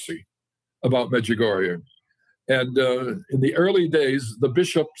controversy about Medjugorje. And in the early days, the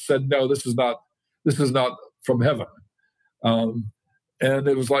bishop said, no, this is not from heaven. And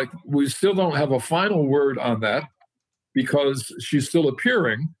it was like, we still don't have a final word on that because she's still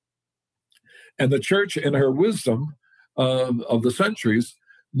appearing. And the church, in her wisdom of the centuries,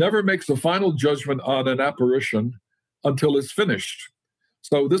 never makes a final judgment on an apparition until it's finished.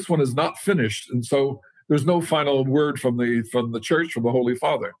 So this one is not finished. And so there's no final word from the church, from the Holy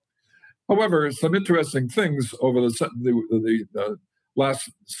Father. However, some interesting things over the last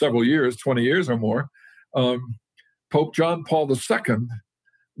several years, 20 years or more, Pope John Paul II,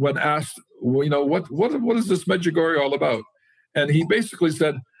 when asked, what is this Medjugorje all about? And he basically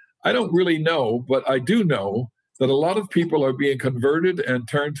said, I don't really know, but I do know that a lot of people are being converted and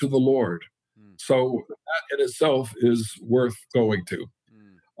turned to the Lord. So that in itself is worth going to.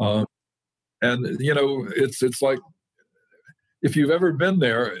 And, it's like, if you've ever been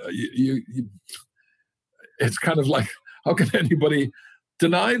there, it's kind of like, how can anybody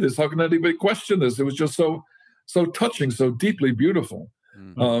deny this? How can anybody question this? It was just so touching, so deeply beautiful.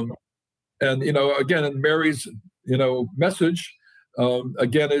 And, again, in Mary's, message,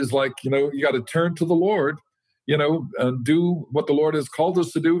 again, is like, you got to turn to the Lord, and do what the Lord has called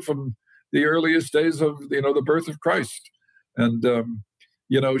us to do from the earliest days of, the birth of Christ. And,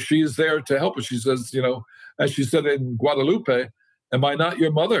 she's there to help us. She says, as she said in Guadalupe, am I not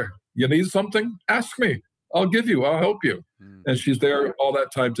your mother? You need something? Ask me. I'll give you. I'll help you. And she's there all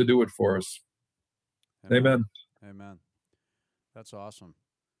that time to do it for us. Amen. Amen. That's awesome.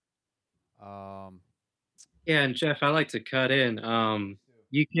 Yeah, and Jeff, I like to cut in.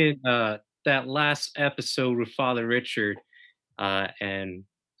 You can that last episode with Father Richard, and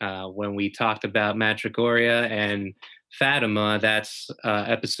when we talked about Medjugorje and Fatima, that's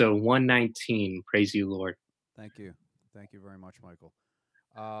episode 119. Praise you, Lord. Thank you very much, Michael.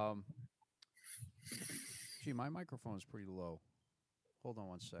 Gee, my microphone is pretty low. Hold on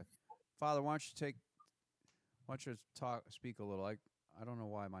one sec, Father. Why don't you take Why don't you speak a little? I don't know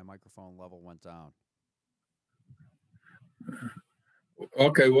why my microphone level went down.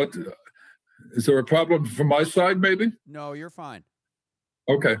 Okay, what is there a problem from my side? Maybe. No, you're fine.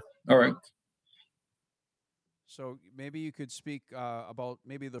 Okay, all right. So maybe you could speak about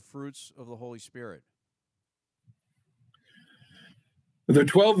maybe the fruits of the Holy Spirit. There are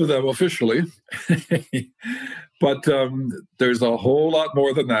 12 of them officially, but there's a whole lot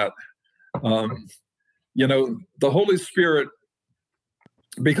more than that. The Holy Spirit,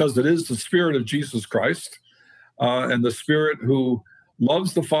 because it is the Spirit of Jesus Christ, and the Spirit who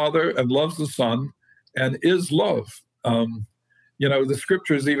loves the Father and loves the Son and is love. The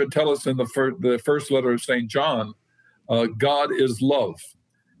scriptures even tell us in the first letter of St. John, God is love.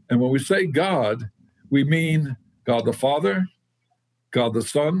 And when we say God, we mean God the Father, God the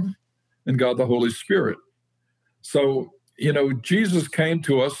Son, and God the Holy Spirit. So, Jesus came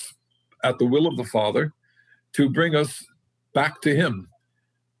to us at the will of the Father to bring us back to him.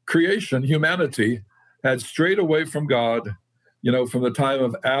 Creation, humanity, had strayed away from God, from the time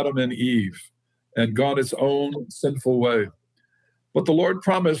of Adam and Eve and gone its own sinful way. But the Lord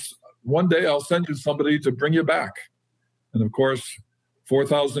promised, one day I'll send you somebody to bring you back. And of course,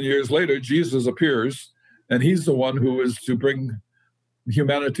 4,000 years later, Jesus appears, and he's the one who is to bring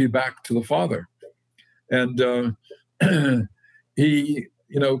humanity back to the Father. And he,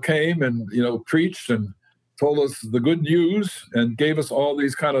 came and, preached and told us the good news and gave us all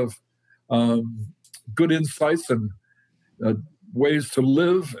these kind of good insights and ways to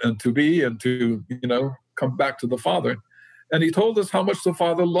live and to be and to, come back to the Father. And he told us how much the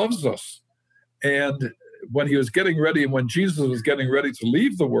Father loves us. And when Jesus was getting ready to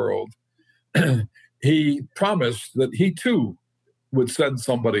leave the world, he promised that he too would send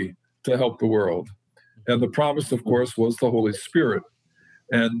somebody to help the world. And the promise, of course, was the Holy Spirit.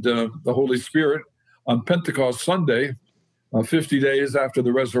 And the Holy Spirit, on Pentecost Sunday, 50 days after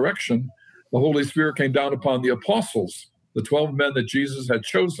the resurrection, the Holy Spirit came down upon the apostles, the 12 men that Jesus had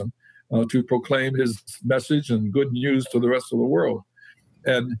chosen to proclaim his message and good news to the rest of the world.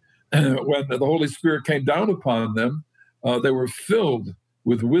 And when the Holy Spirit came down upon them, they were filled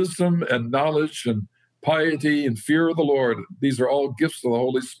with wisdom and knowledge and piety and fear of the Lord. These are all gifts of the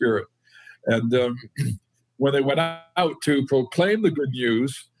Holy Spirit. And when they went out to proclaim the good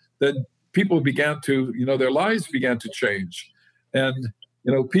news, then people began to, their lives began to change. And,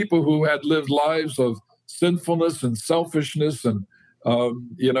 people who had lived lives of sinfulness and selfishness and,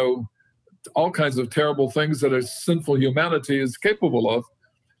 all kinds of terrible things that a sinful humanity is capable of,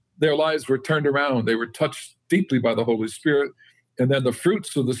 their lives were turned around. They were touched deeply by the Holy Spirit. And then the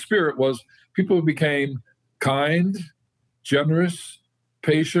fruits of the Spirit was people who became kind, generous,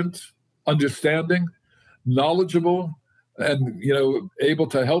 patient, understanding, knowledgeable, and, able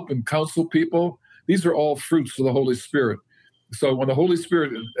to help and counsel people. These are all fruits of the Holy Spirit. So when the Holy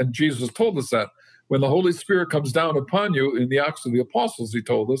Spirit, and Jesus told us that, when the Holy Spirit comes down upon you, in the Acts of the Apostles, he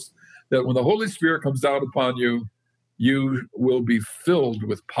told us that when the Holy Spirit comes down upon you, you will be filled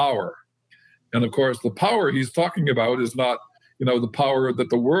with power. And of course, the power he's talking about is not, the power that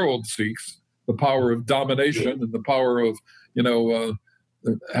the world seeks, the power of domination and the power of,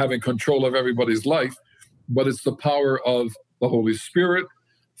 having control of everybody's life, but it's the power of the Holy Spirit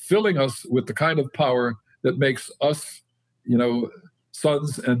filling us with the kind of power that makes us,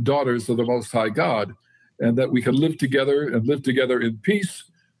 sons and daughters of the Most High God, and that we can live together and live together in peace,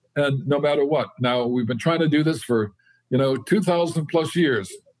 and no matter what. Now, we've been trying to do this for, 2,000 plus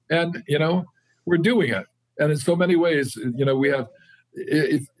years, and, we're doing it. And in so many ways, we have,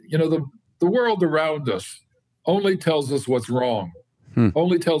 the world around us only tells us what's wrong,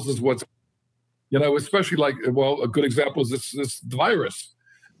 only tells us what's, especially like, a good example is this virus.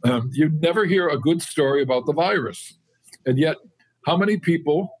 You never hear a good story about the virus. And yet, how many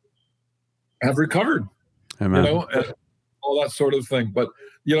people have recovered? Amen. And all that sort of thing. But,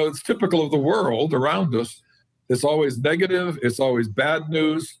 it's typical of the world around us. It's always negative. It's always bad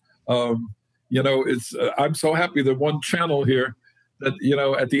news. I'm so happy that one channel here that,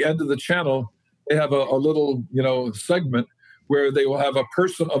 at the end of the channel, they have a little, segment where they will have a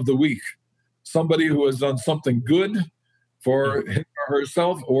person of the week, somebody who has done something good for him or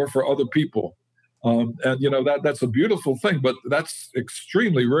herself or for other people. And that's a beautiful thing, but that's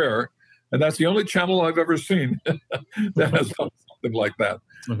extremely rare. And that's the only channel I've ever seen that has done something like that.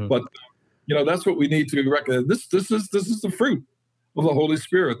 Mm-hmm. But, that's what we need to recognize. This is the fruit of the Holy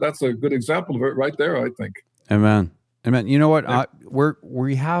Spirit. That's a good example of it right there, I think. Amen. Amen. You know what?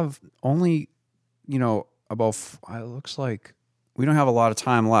 We have only, about, it looks like we don't have a lot of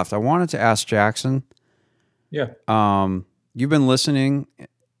time left. I wanted to ask Jackson. Yeah. You've been listening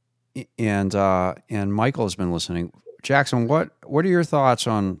and Michael has been listening. Jackson, what are your thoughts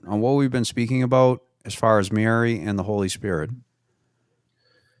on what we've been speaking about as far as Mary and the Holy Spirit?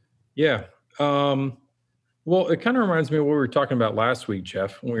 Yeah. Well, it kind of reminds me of what we were talking about last week,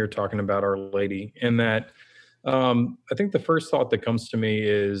 Jeff, when we were talking about Our Lady, and that I think the first thought that comes to me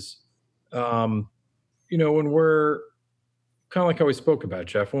is, when we're kind of like how we spoke about,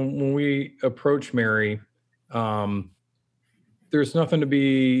 Jeff, when we approach Mary, there's nothing to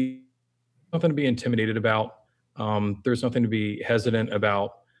be intimidated about. There's nothing to be hesitant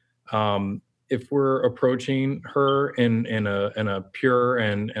about. If we're approaching her in a pure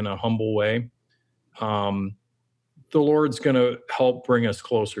and a humble way, the Lord's going to help bring us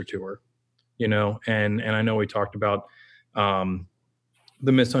closer to her, and I know we talked about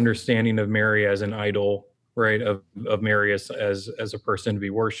the misunderstanding of Mary as an idol, right? Of Mary as a person to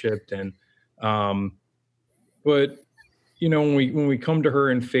be worshiped. And, but when we come to her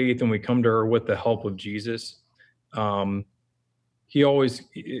in faith and we come to her with the help of Jesus, he'll always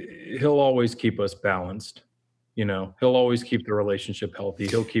keep us balanced. He'll always keep the relationship healthy.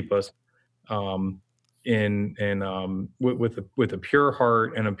 He'll keep us, with a pure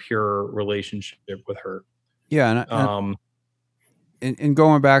heart and a pure relationship with her. Yeah. And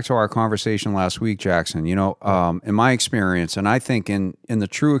going back to our conversation last week, Jackson, in my experience, and I think in the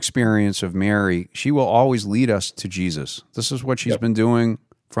true experience of Mary, she will always lead us to Jesus. This is what she's been doing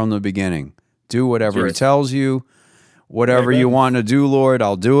from the beginning. Do whatever he tells you, whatever you want to do, Lord,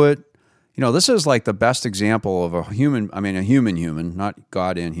 I'll do it. This is like the best example of a human, not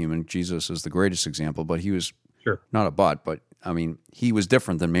God and human. Jesus is the greatest example, but he was not a but he was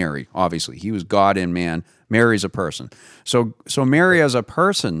different than Mary, obviously. He was God and man. Mary's a person. So Mary as a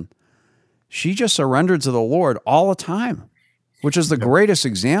person, she just surrendered to the Lord all the time, which is the greatest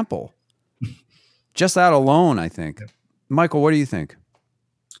example. Just that alone, I think. Michael, what do you think?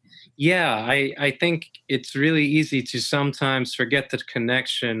 Yeah, I think it's really easy to sometimes forget the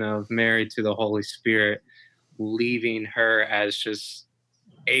connection of Mary to the Holy Spirit, leaving her as just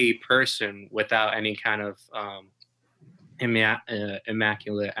a person without any kind of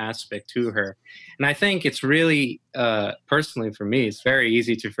immaculate aspect to her. And I think it's really, personally for me, it's very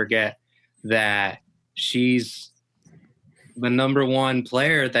easy to forget that she's the number one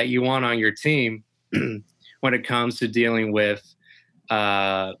player that you want on your team when it comes to dealing with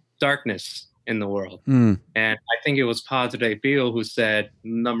darkness in the world. And I think it was Padre Pio who said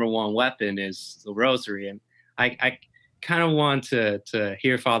number one weapon is the rosary. And I kind of want to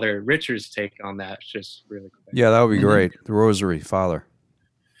hear Father Richard's take on that just really quick. Yeah, that would be great. The rosary, Father.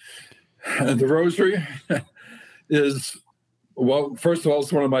 The rosary is, well, first of all,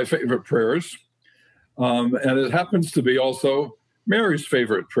 it's one of my favorite prayers. And it happens to be also Mary's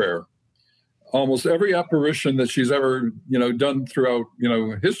favorite prayer. Almost every apparition that she's ever, done throughout,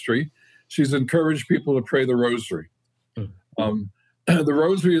 history, she's encouraged people to pray the rosary. The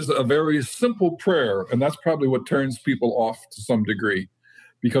rosary is a very simple prayer, and that's probably what turns people off to some degree,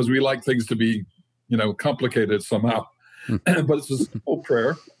 because we like things to be, complicated somehow. But it's a simple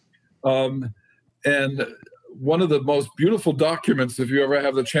prayer. And one of the most beautiful documents, if you ever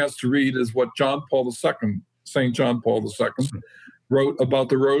have the chance to read, is what St. John Paul II, wrote about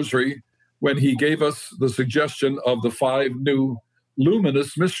the rosary when he gave us the suggestion of the 5 new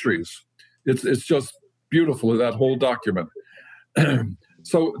luminous mysteries. It's just beautiful, that whole document.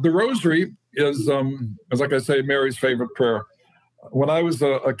 So the rosary is, like I say, Mary's favorite prayer. When I was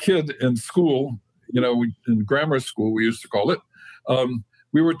a kid in school, in grammar school, we used to call it,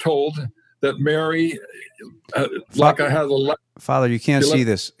 we were told that Mary, like I had a... Father, you can't see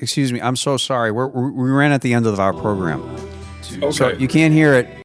this. Excuse me. I'm so sorry. We ran at the end of our program. Okay. So you can't hear it.